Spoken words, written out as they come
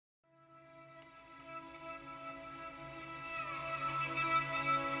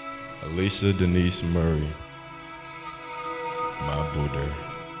Alisha Denise Murray, my Buddha.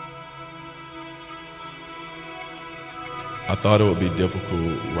 I thought it would be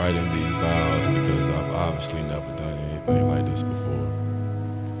difficult writing these vows because I've obviously never done anything like this before.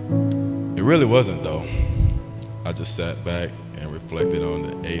 It really wasn't though. I just sat back and reflected on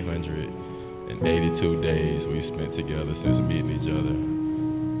the 882 days we spent together since meeting each other,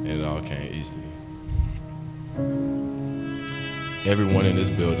 and it all came easily. Everyone in this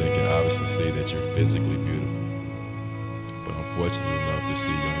building can obviously see that you're physically beautiful, but I'm fortunate enough to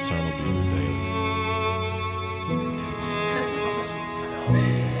see your internal beauty daily.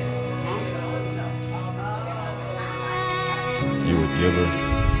 You're a giver,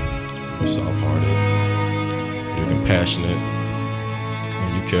 you're soft-hearted, you're compassionate,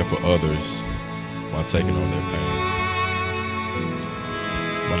 and you care for others while taking on their pain.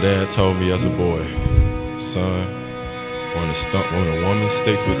 My dad told me as a boy, son, when a woman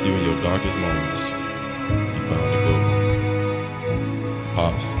sticks with you in your darkest moments, you found a good one.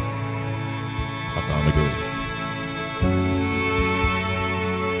 Pops, I found a good one.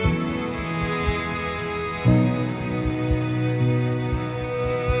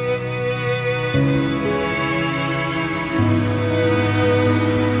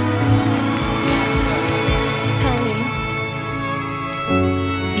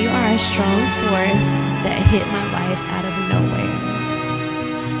 You are a strong force that hit my life out of nowhere.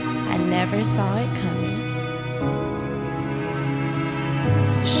 I never saw it coming.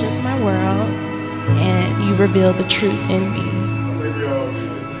 Shook my world, and you revealed the truth in me.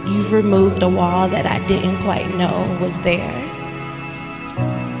 You've removed a wall that I didn't quite know was there,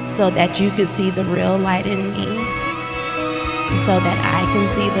 so that you could see the real light in me, so that I can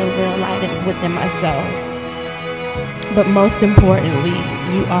see the real light within myself. But most importantly,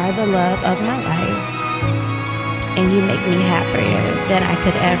 you are the love of my life, and you make me happier than I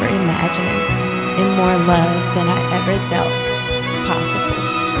could ever imagine, and more love than I ever felt possible.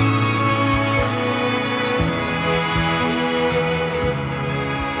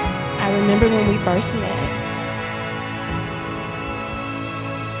 I remember when we first met.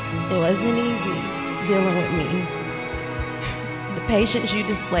 It wasn't easy dealing with me. The patience you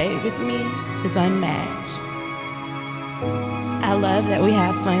displayed with me is unmatched. I love that we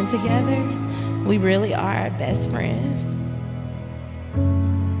have fun together. We really are best friends.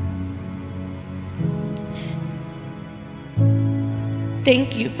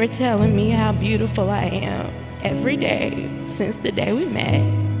 Thank you for telling me how beautiful I am every day since the day we met,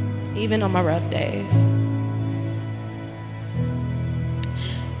 even on my rough days.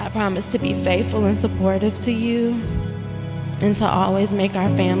 I promise to be faithful and supportive to you, and to always make our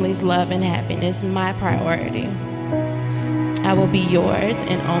family's love and happiness my priority. I will be yours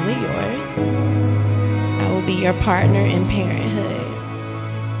and only yours. I will be your partner in parenthood.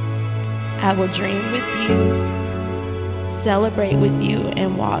 I will dream with you, celebrate with you,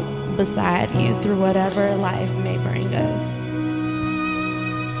 and walk beside you through whatever life may bring us.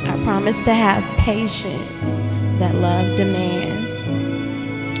 I promise to have patience that love demands,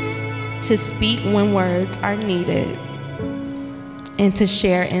 to speak when words are needed, and to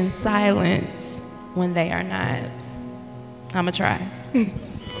share in silence when they are not. I'ma try. You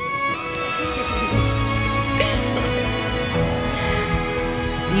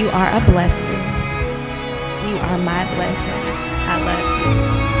are a blessing. You are my blessing. I love you.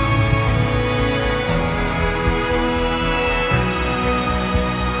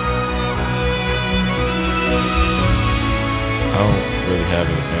 I don't really have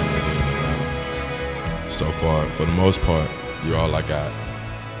any family here in Atlanta. So far, for the most part, you're all I got.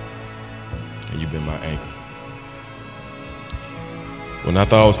 And you've been my anchor. When I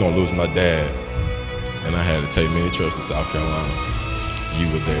thought I was gonna lose my dad, and I had to take many trips to South Carolina, you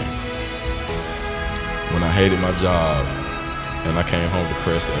were there. When I hated my job, and I came home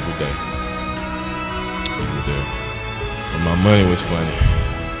depressed every day, you were there. When my money was funny,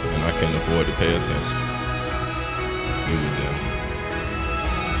 and I couldn't afford to pay attention, you were there.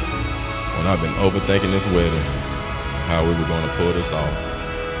 When I've been overthinking this wedding, how we were gonna pull this off,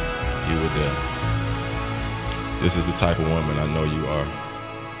 you were there. This is the type of woman I know you are.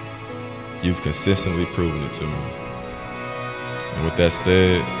 You've consistently proven it to me. And with that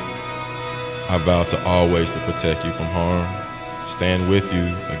said, I vow to always to protect you from harm, stand with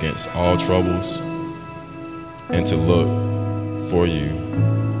you against all troubles, and to look for you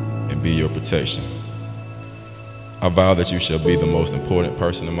and be your protection. I vow that you shall be the most important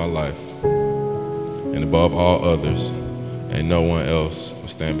person in my life, and above all others, and no one else will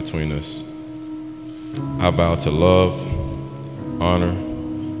stand between us. I vow to love, honor,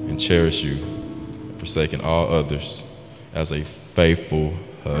 and cherish you, forsaking all others, as a faithful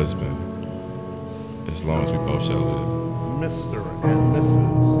husband, as long as we both shall live. Mr. and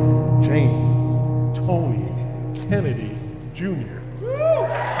Mrs. James Tony Kennedy Jr.